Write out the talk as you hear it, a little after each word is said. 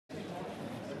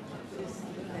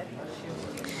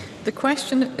The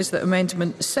question is that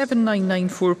Amendment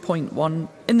 7994.1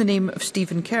 in the name of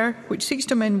Stephen Kerr, which seeks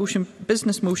to amend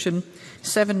Business Motion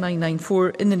 7994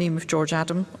 in the name of George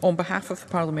Adam on behalf of the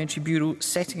Parliamentary Bureau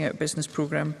setting out a business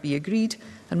programme be agreed,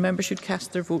 and members should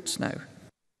cast their votes now.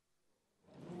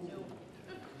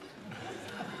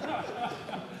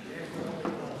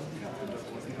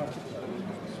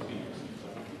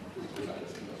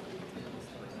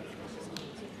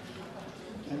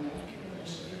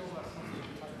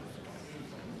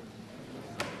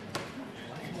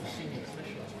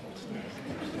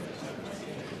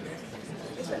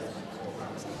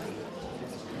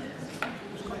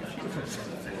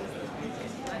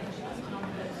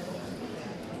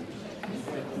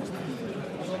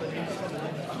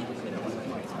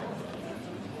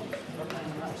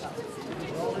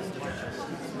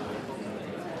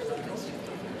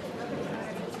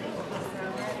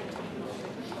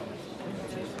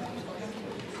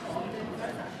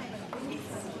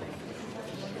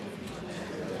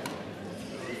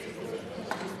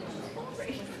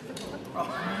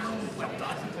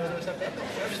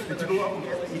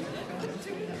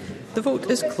 The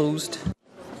vote is closed.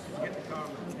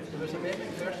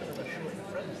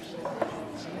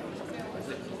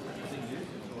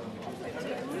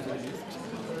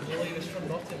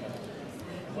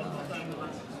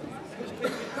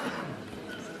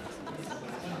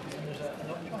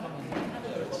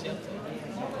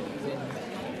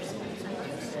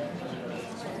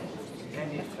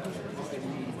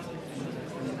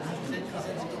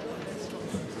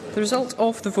 The result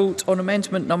of the vote on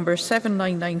amendment number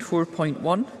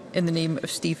 7994.1 in the name of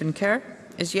Stephen Kerr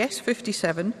is yes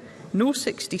 57, no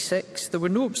 66. There were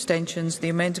no abstentions. The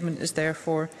amendment is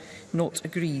therefore not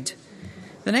agreed.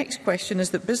 The next question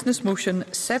is that Business Motion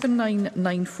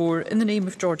 7994 in the name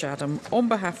of George Adam on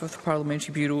behalf of the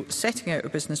Parliamentary Bureau setting out a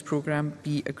business programme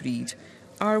be agreed.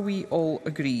 Are we all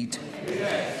agreed?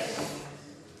 Yes.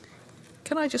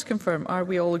 Can I just confirm, are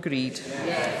we all agreed?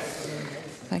 Yes.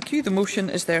 Thank you. The motion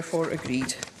is therefore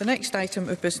agreed. The next item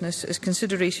of business is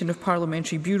consideration of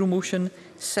Parliamentary Bureau Motion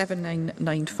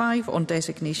 7995 on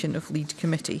designation of lead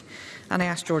committee. And I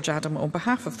ask George Adam on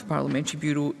behalf of the Parliamentary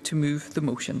Bureau to move the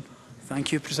motion.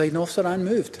 Thank you, Presiding Officer, and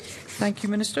moved. Thank you,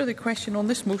 Minister. The question on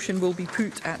this motion will be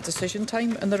put at decision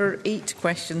time, and there are 8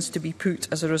 questions to be put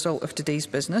as a result of today's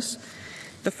business.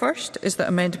 The first is that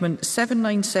Amendment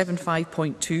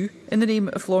 7975.2 in the name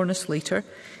of Lorna Slater,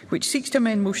 which seeks to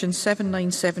amend Motion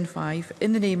 7975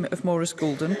 in the name of Maurice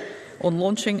Golden on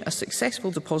launching a successful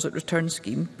deposit return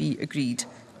scheme be agreed.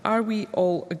 Are we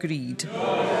all agreed?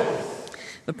 No.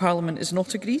 The Parliament is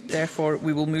not agreed, therefore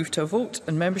we will move to a vote,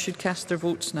 and members should cast their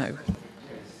votes now.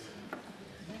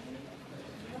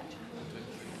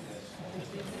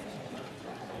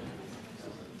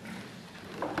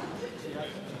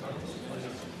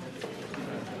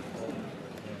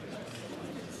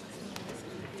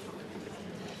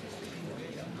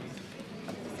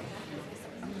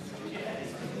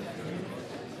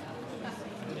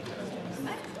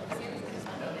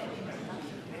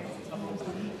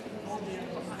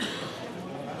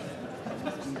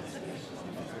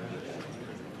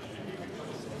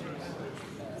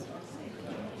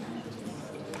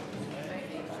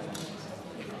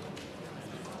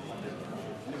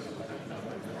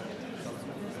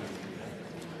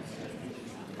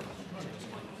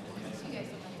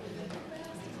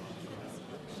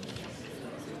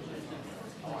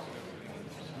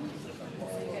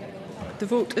 The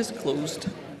vote is closed.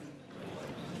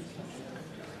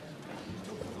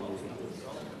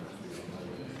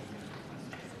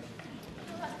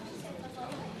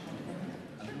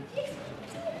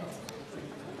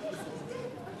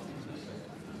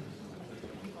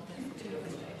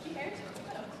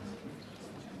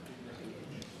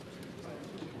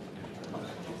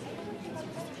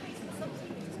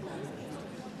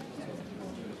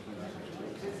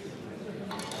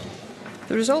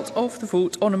 The result of the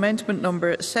vote on amendment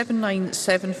number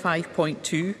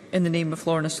 7975.2 in the name of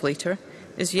Lorna Slater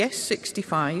is yes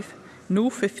 65, no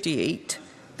 58.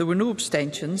 There were no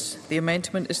abstentions. The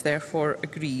amendment is therefore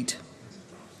agreed.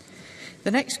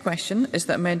 The next question is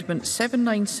that Amendment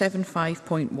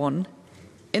 7975.1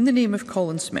 in the name of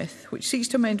Colin Smith, which seeks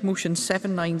to amend Motion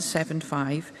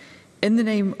 7975 in the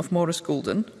name of Maurice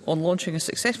Golden on launching a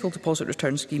successful deposit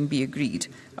return scheme be agreed.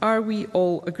 Are we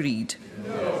all agreed?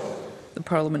 No. The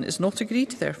Parliament is not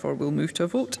agreed, therefore we'll move to a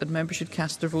vote, and members should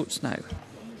cast their votes now.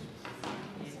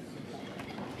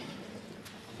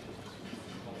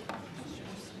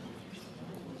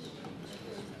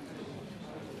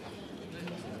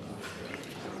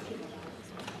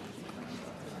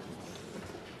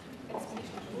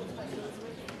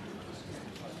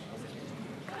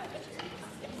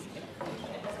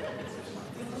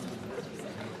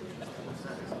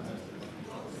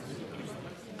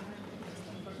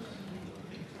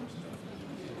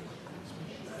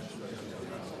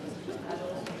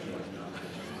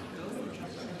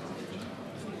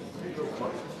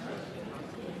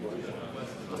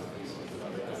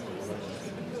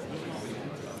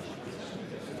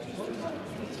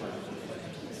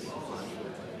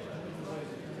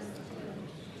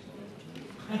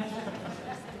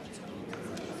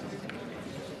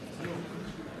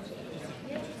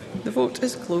 The vote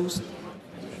is closed.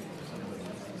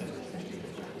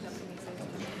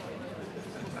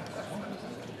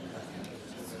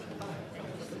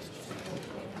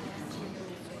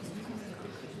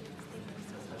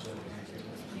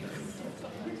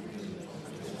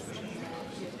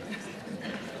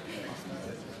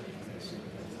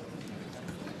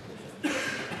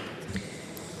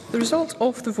 The result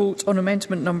of the vote on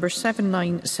amendment number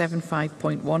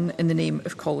 7975.1 in the name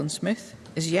of Colin Smith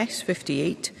is yes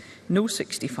 58, no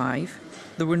 65.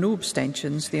 There were no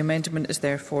abstentions. The amendment is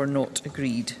therefore not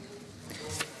agreed.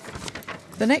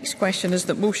 The next question is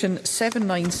that motion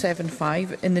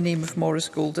 7975 in the name of Maurice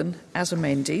Golden, as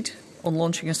amended, on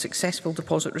launching a successful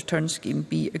deposit return scheme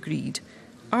be agreed.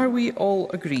 Are we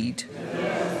all agreed?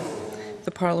 Yes.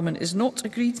 The Parliament is not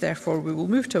agreed, therefore we will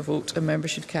move to a vote and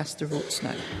members should cast their votes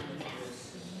now.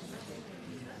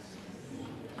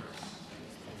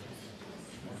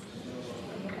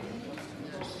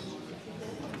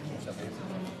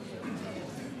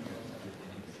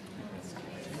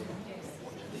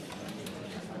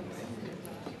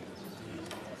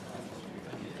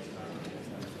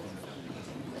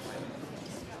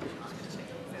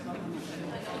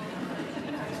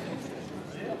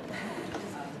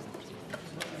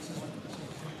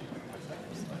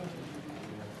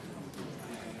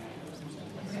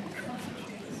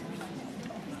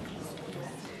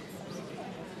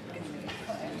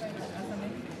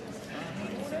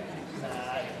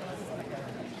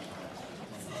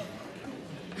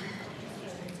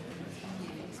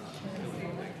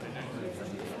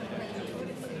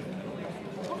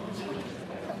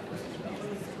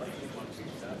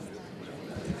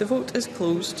 The vote is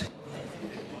closed.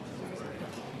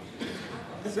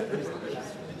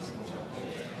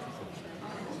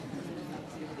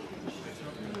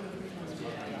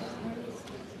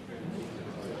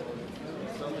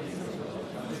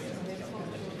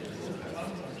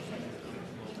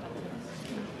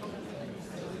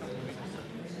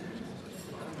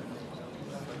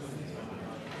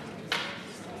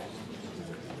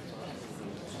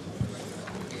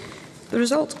 The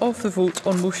result of the vote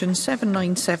on motion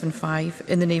 7975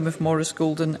 in the name of Maurice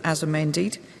Golden as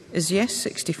amended is yes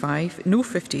 65, no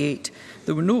 58.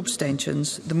 There were no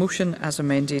abstentions. The motion as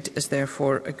amended is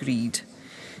therefore agreed.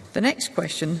 The next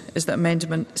question is that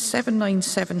amendment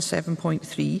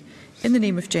 7977.3 in the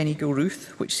name of Jenny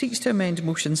Gilruth, which seeks to amend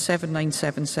motion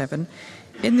 7977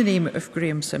 in the name of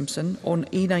Graham Simpson on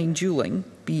A9 dualling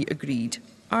be agreed.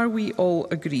 Are we all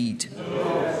agreed?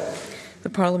 Yes. The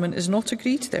Parliament is not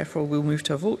agreed, therefore we will move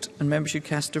to a vote and members should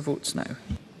cast their votes now.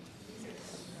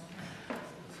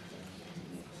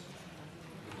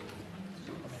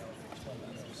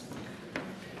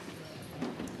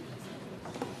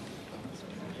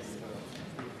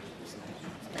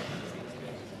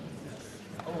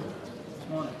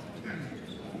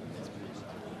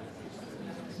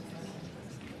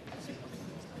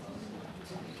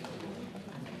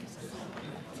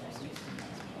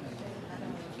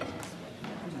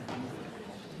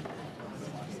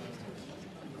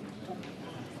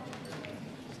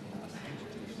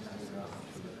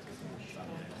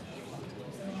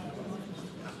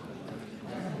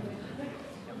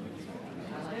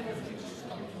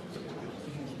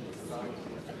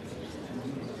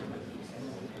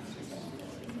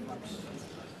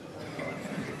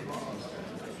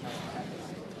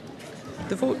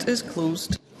 The vote is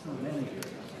closed.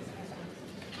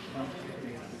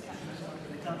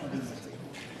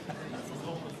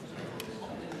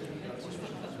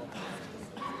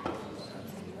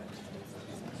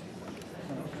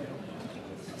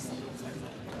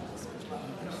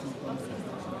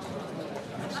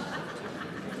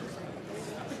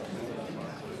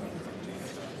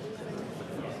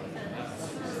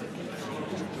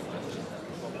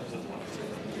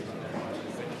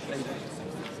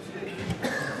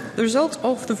 The result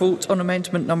of the vote on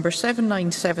amendment number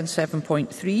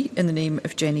 7977.3 in the name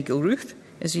of Jenny Gilruth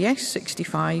is yes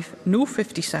 65, no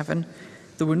 57.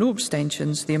 There were no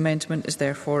abstentions. The amendment is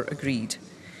therefore agreed.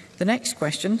 The next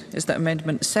question is that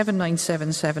amendment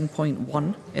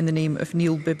 7977.1 in the name of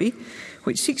Neil Bibby,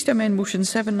 which seeks to amend motion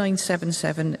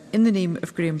 7977 in the name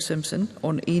of Graham Simpson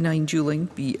on A9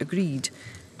 dualling be agreed.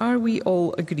 Are we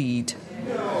all agreed?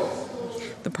 No.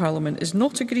 The Parliament is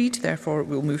not agreed, therefore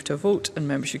we will move to a vote and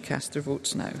members should cast their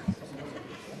votes now.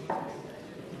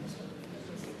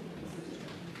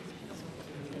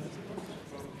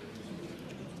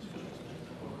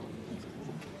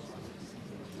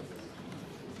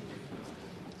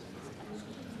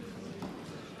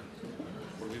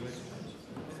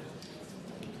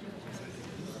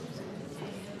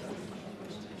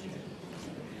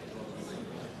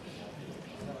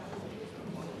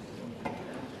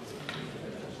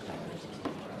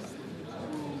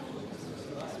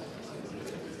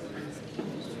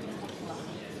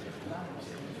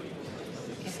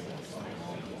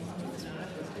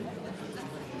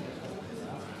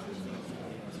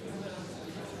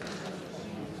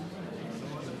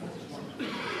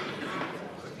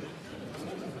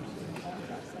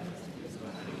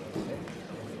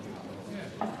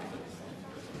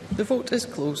 The vote is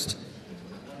closed.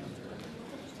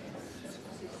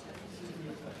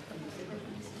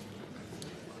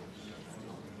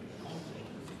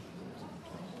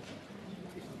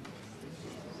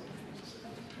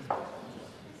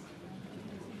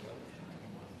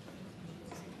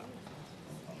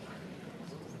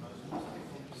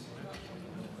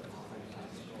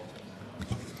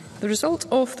 The result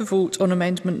of the vote on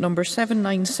amendment number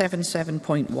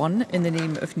 7977.1 in the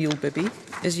name of Neil Bibby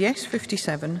is yes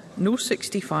 57, no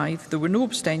 65. There were no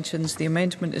abstentions. The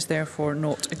amendment is therefore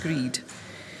not agreed.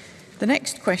 The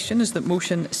next question is that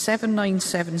motion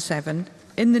 7977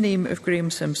 in the name of Graham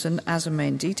Simpson as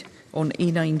amended on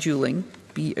A9 dualling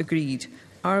be agreed.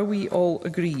 Are we all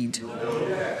agreed?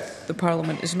 Yes. The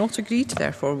Parliament is not agreed.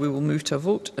 Therefore, we will move to a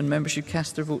vote and members should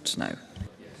cast their votes now.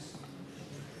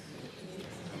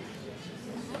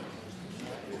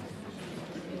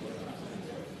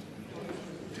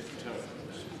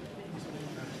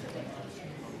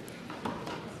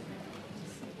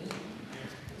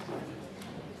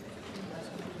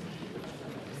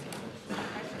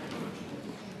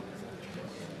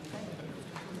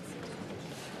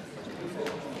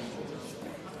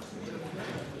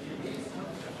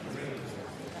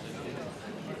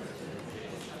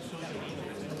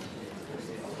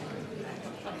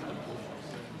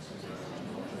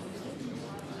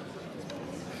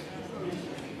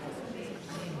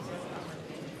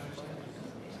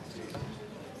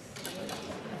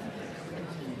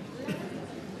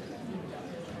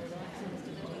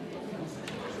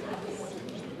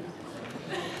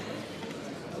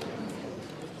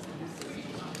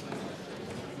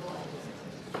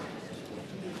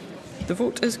 The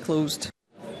vote is closed.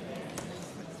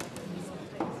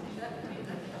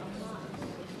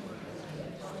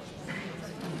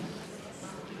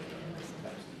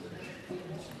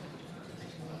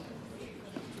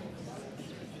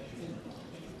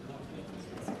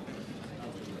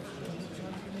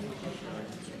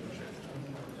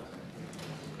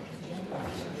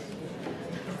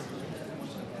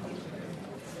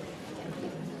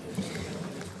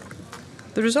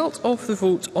 The result of the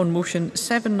vote on motion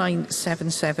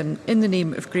 7977 in the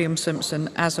name of Graham Simpson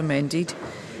as amended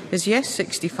is yes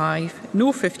 65,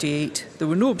 no 58. There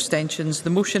were no abstentions.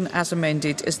 The motion as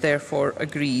amended is therefore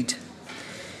agreed.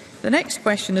 The next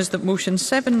question is that motion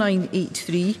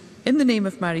 7983 in the name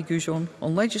of Marie Goujon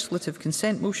on legislative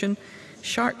consent motion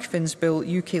Shark Fins Bill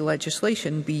UK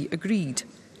legislation be agreed.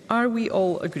 Are we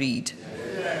all agreed?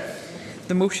 Yes.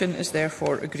 The motion is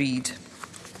therefore agreed.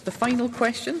 The final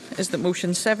question is that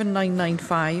motion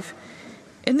 7995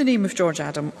 in the name of George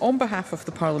Adam on behalf of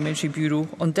the Parliamentary Bureau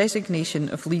on designation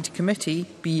of lead committee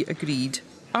be agreed.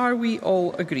 Are we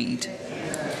all agreed?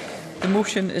 The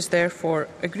motion is therefore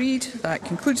agreed. That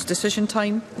concludes decision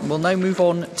time. We'll now move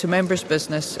on to members'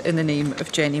 business in the name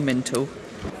of Jenny Minto.